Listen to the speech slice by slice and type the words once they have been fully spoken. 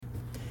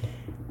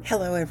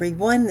Hello,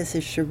 everyone. This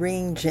is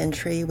Shireen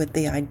Gentry with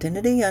the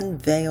Identity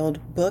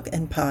Unveiled book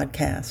and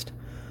podcast.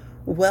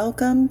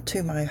 Welcome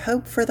to my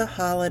Hope for the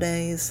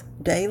Holidays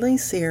daily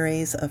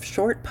series of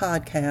short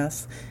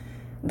podcasts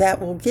that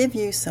will give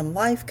you some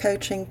life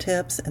coaching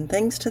tips and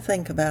things to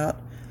think about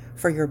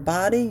for your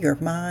body, your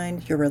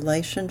mind, your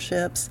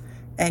relationships,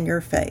 and your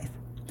faith.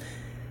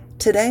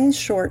 Today's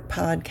short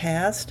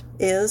podcast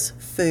is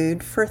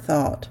Food for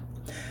Thought.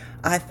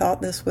 I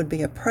thought this would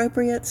be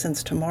appropriate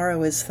since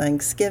tomorrow is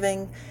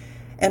Thanksgiving,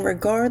 and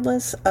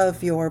regardless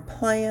of your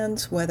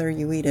plans, whether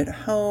you eat at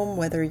home,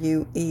 whether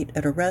you eat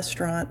at a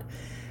restaurant,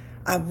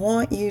 I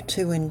want you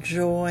to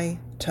enjoy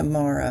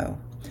tomorrow.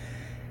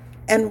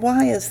 And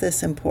why is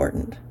this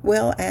important?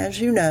 Well,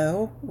 as you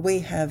know, we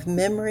have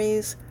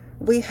memories,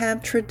 we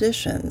have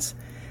traditions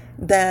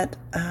that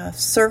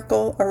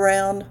circle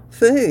around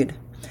food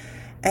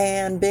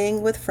and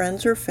being with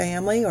friends or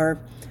family or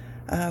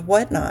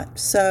whatnot.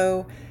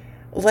 So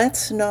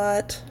let's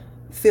not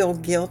feel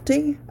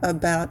guilty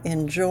about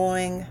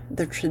enjoying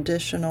the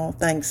traditional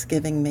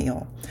Thanksgiving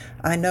meal.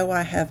 I know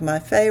I have my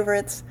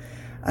favorites.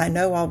 I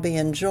know I'll be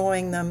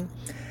enjoying them.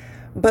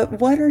 But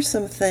what are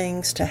some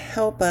things to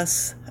help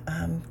us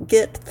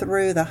get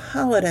through the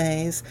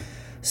holidays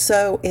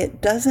so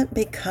it doesn't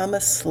become a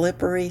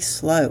slippery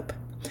slope?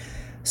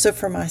 So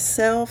for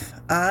myself,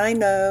 I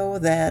know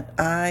that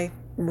I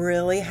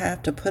really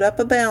have to put up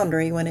a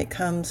boundary when it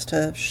comes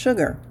to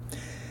sugar.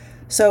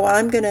 So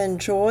I'm going to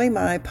enjoy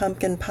my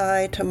pumpkin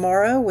pie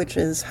tomorrow, which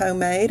is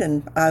homemade,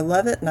 and I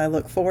love it, and I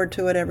look forward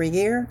to it every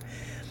year.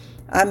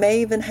 I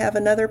may even have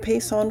another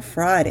piece on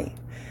Friday.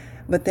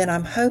 But then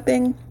I'm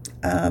hoping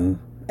and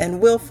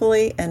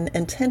willfully and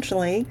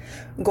intentionally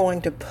going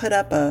to put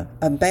up a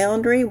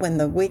boundary when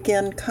the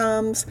weekend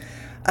comes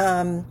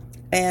and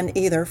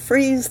either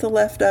freeze the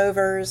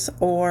leftovers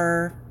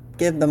or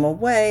give them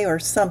away or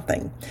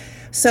something.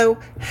 So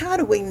how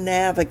do we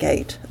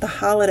navigate the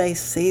holiday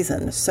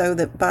season so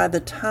that by the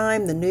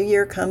time the new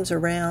year comes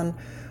around,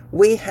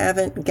 we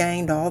haven't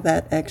gained all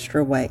that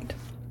extra weight?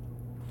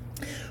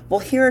 Well,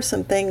 here are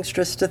some things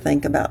just to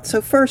think about. So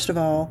first of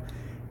all,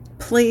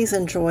 please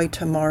enjoy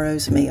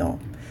tomorrow's meal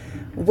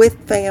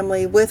with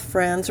family, with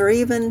friends, or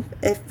even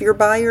if you're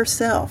by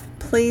yourself,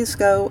 please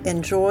go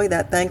enjoy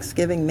that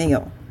Thanksgiving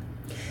meal.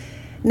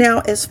 Now,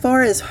 as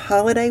far as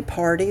holiday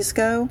parties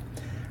go,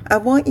 I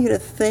want you to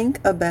think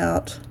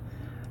about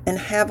and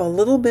have a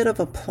little bit of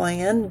a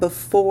plan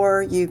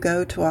before you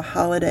go to a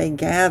holiday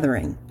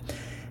gathering,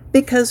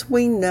 because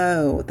we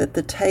know that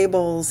the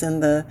tables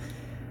and the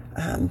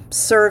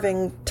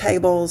serving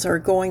tables are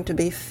going to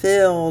be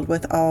filled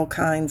with all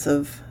kinds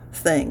of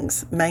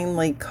things,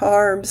 mainly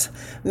carbs,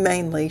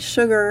 mainly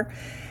sugar,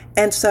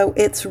 and so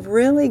it's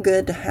really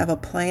good to have a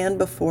plan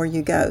before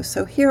you go.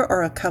 So here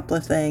are a couple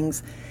of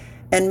things,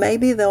 and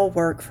maybe they'll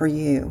work for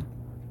you.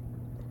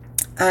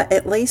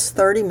 At least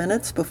 30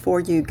 minutes before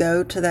you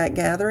go to that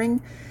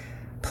gathering,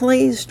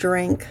 please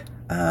drink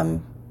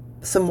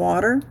some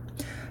water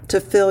to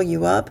fill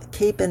you up.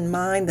 Keep in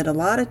mind that a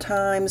lot of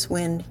times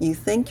when you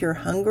think you're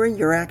hungry,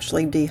 you're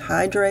actually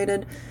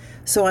dehydrated.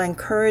 So I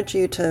encourage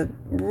you to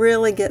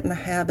really get in the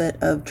habit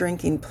of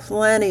drinking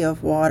plenty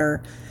of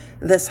water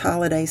this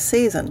holiday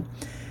season.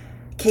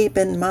 Keep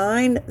in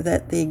mind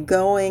that the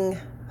going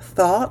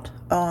thought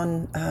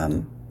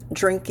on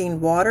drinking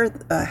water,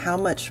 how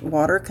much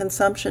water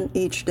consumption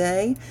each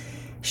day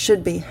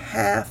should be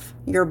half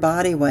your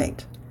body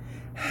weight.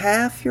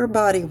 Half your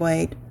body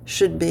weight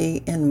should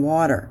be in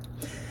water.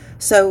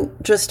 So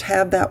just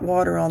have that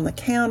water on the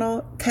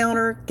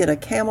counter, get a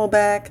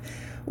Camelback,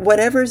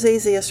 whatever's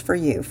easiest for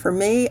you. For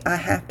me, I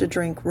have to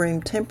drink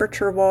room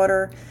temperature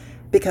water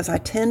because I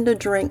tend to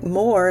drink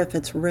more if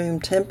it's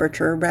room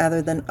temperature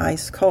rather than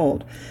ice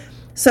cold.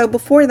 So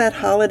before that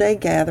holiday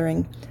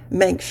gathering,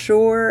 make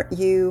sure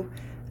you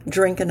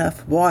drink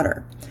enough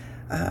water.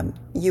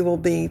 You will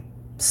be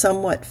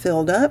somewhat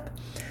filled up,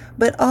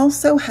 but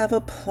also have a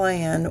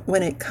plan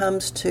when it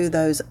comes to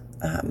those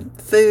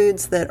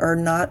foods that are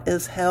not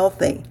as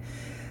healthy.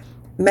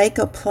 Make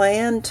a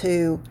plan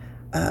to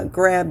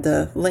grab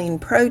the lean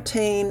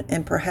protein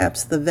and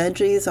perhaps the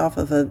veggies off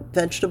of a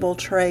vegetable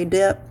tray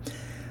dip.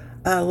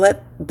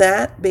 Let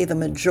that be the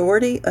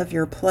majority of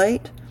your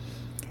plate,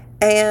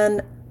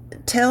 and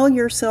tell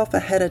yourself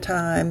ahead of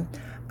time,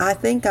 I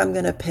think I'm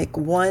going to pick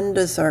one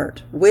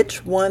dessert.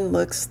 Which one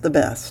looks the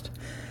best?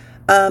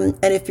 And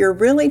if you're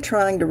really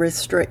trying to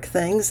restrict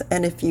things,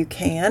 and if you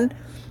can,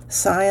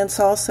 science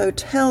also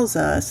tells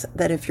us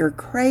that if you're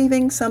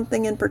craving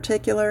something in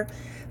particular,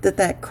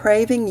 that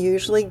craving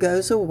usually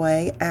goes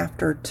away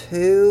after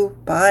 2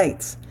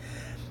 bites.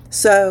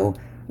 So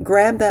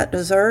grab that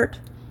dessert,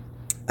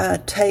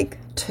 take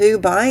 2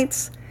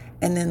 bites,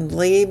 and then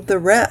leave the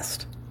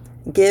rest.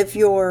 Give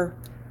your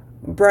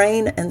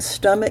brain and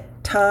stomach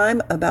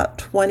time about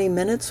 20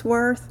 minutes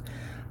worth,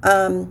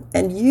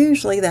 and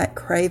usually that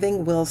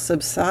craving will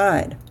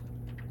subside.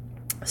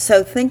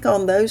 So think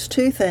on those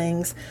 2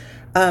 things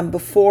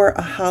before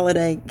a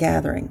holiday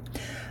gathering.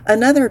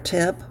 Another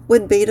tip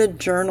would be to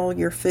journal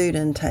your food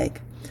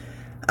intake.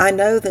 I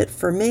know that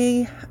for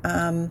me,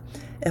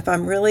 if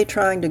I'm really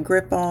trying to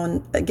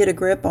get a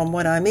grip on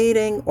what I'm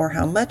eating or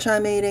how much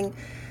I'm eating,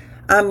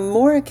 I'm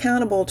more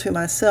accountable to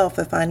myself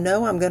if I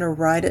know I'm going to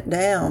write it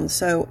down.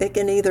 So it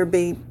can either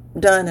be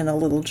done in a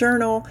little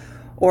journal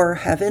or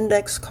have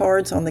index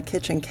cards on the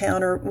kitchen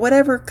counter,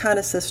 whatever kind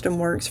of system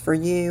works for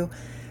you.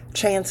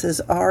 Chances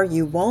are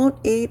you won't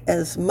eat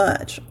as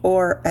much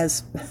or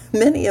as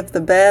many of the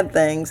bad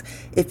things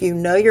if you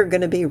know you're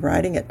going to be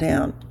writing it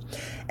down.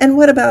 And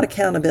what about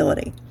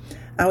accountability?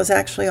 I was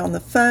actually on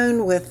the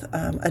phone with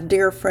a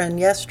dear friend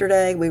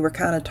yesterday. We were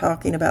kind of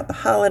talking about the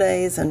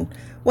holidays and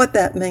what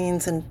that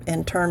means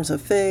in terms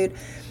of food.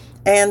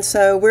 And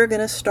so we're going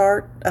to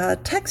start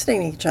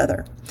texting each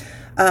other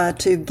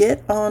to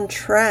get on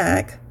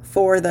track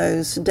for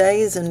those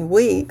days and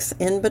weeks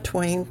in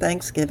between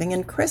Thanksgiving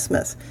and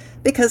Christmas.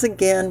 Because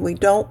again, we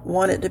don't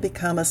want it to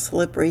become a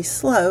slippery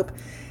slope,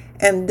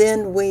 and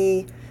then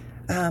we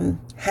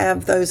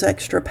have those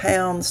extra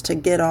pounds to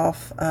get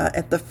off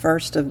at the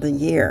first of the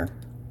year.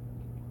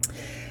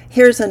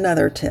 Here's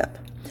another tip.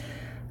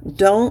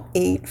 Don't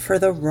eat for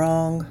the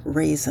wrong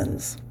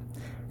reasons.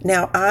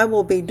 Now, I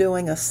will be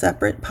doing a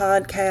separate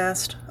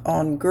podcast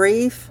on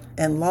grief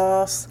and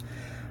loss.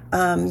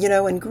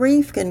 And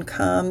grief can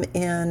come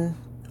in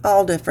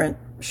all different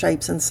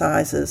shapes and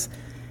sizes.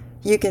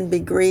 You can be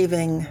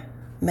grieving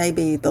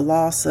maybe the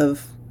loss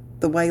of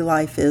the way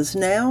life is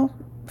now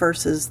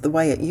versus the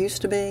way it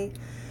used to be.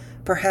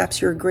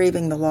 Perhaps you're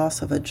grieving the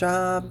loss of a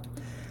job,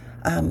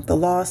 the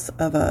loss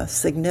of a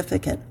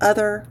significant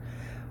other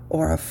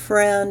or a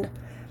friend.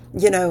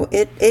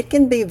 It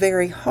can be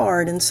very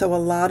hard, and so a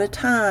lot of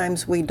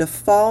times we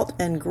default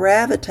and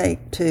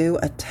gravitate to,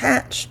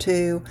 attach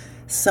to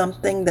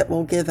something that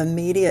will give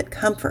immediate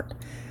comfort.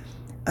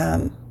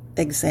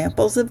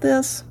 Examples of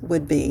this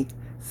would be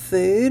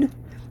food,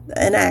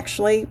 and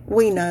actually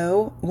we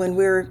know when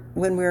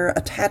we're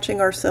attaching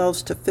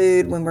ourselves to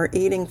food, when we're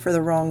eating for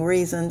the wrong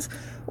reasons,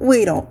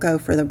 we don't go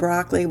for the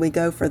broccoli, we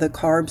go for the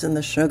carbs and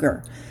the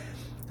sugar.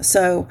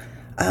 So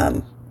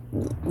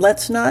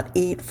let's not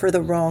eat for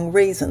the wrong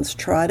reasons.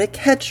 Try to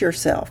catch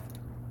yourself.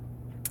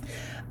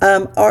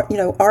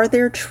 Are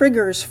there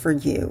triggers for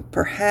you?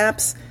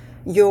 Perhaps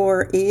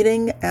you're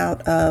eating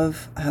out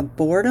of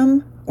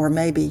boredom, or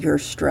maybe you're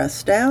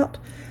stressed out.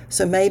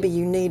 So maybe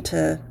you need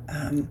to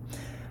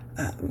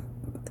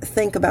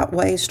think about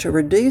ways to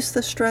reduce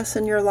the stress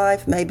in your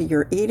life. Maybe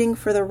you're eating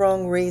for the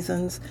wrong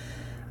reasons.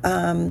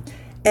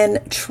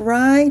 And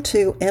try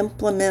to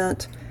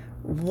implement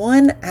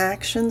one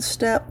action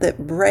step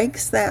that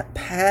breaks that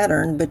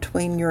pattern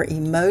between your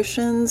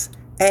emotions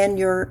and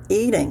your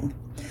eating.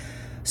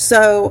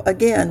 So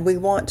again, we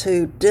want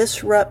to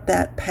disrupt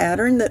that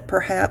pattern that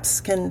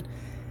perhaps can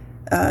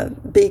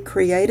be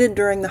created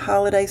during the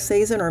holiday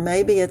season, or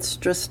maybe it's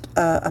just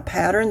a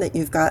pattern that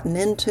you've gotten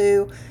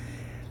into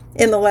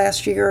in the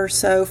last year or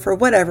so for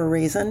whatever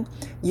reason.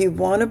 You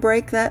want to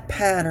break that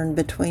pattern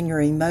between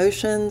your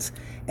emotions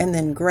and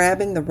then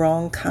grabbing the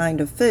wrong kind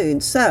of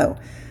food. So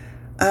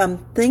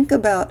think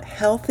about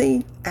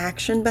healthy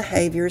action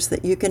behaviors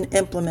that you can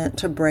implement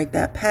to break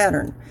that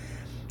pattern.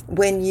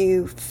 When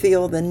you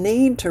feel the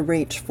need to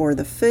reach for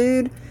the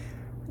food,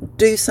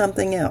 do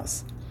something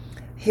else.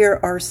 Here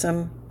are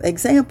some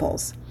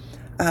examples.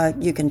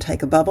 You can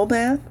take a bubble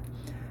bath.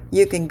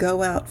 You can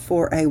go out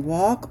for a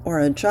walk or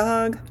a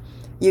jog.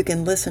 You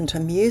can listen to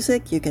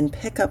music. You can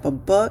pick up a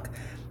book.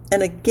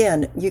 And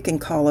again, you can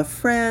call a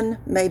friend.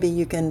 Maybe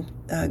you can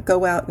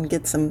go out and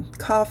get some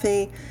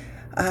coffee.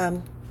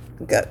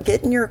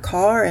 Get in your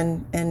car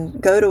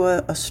and go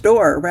to a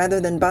store rather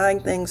than buying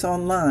things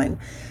online.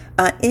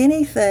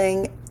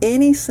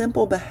 Any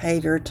simple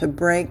behavior to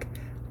break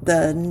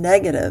the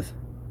negative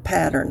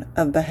pattern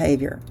of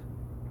behavior.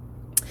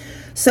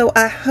 So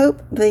I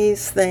hope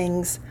these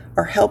things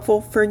are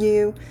helpful for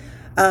you.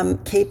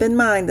 Keep in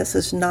mind, this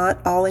is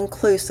not all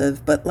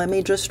inclusive, but let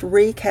me just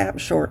recap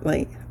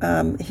shortly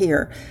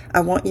here. I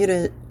want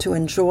you to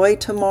enjoy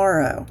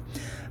tomorrow.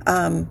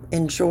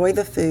 Enjoy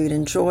the food,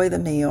 enjoy the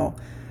meal.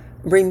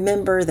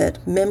 Remember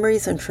that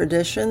memories and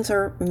traditions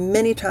are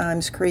many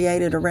times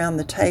created around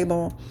the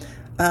table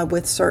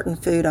with certain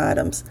food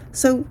items.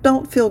 So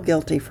don't feel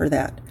guilty for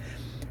that.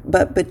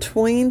 But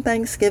between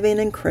Thanksgiving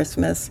and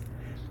Christmas,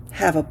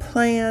 have a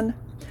plan.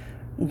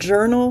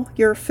 Journal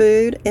your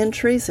food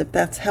entries if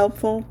that's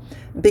helpful.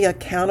 Be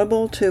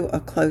accountable to a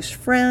close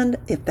friend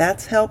if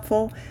that's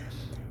helpful.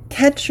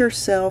 Catch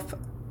yourself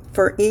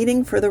for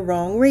eating for the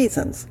wrong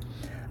reasons,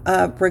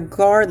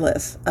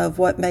 regardless of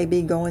what may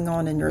be going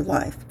on in your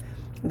life.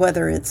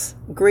 Whether it's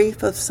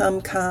grief of some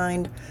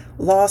kind,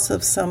 loss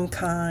of some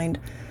kind,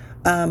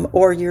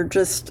 or you're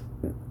just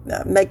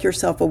make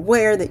yourself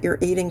aware that you're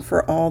eating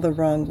for all the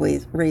wrong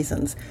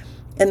reasons.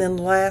 And then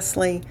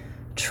lastly,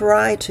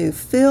 try to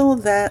fill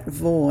that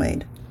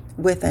void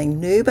with a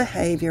new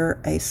behavior,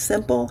 a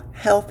simple,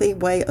 healthy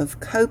way of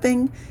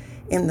coping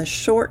in the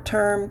short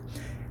term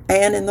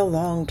and in the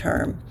long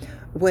term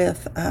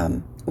with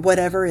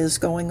whatever is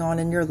going on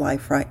in your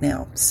life right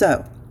now.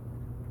 So,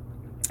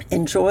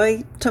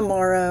 enjoy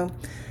tomorrow,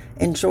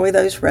 Enjoy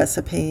those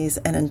recipes,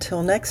 and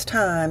until next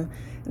time,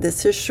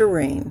 this is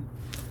Shireen.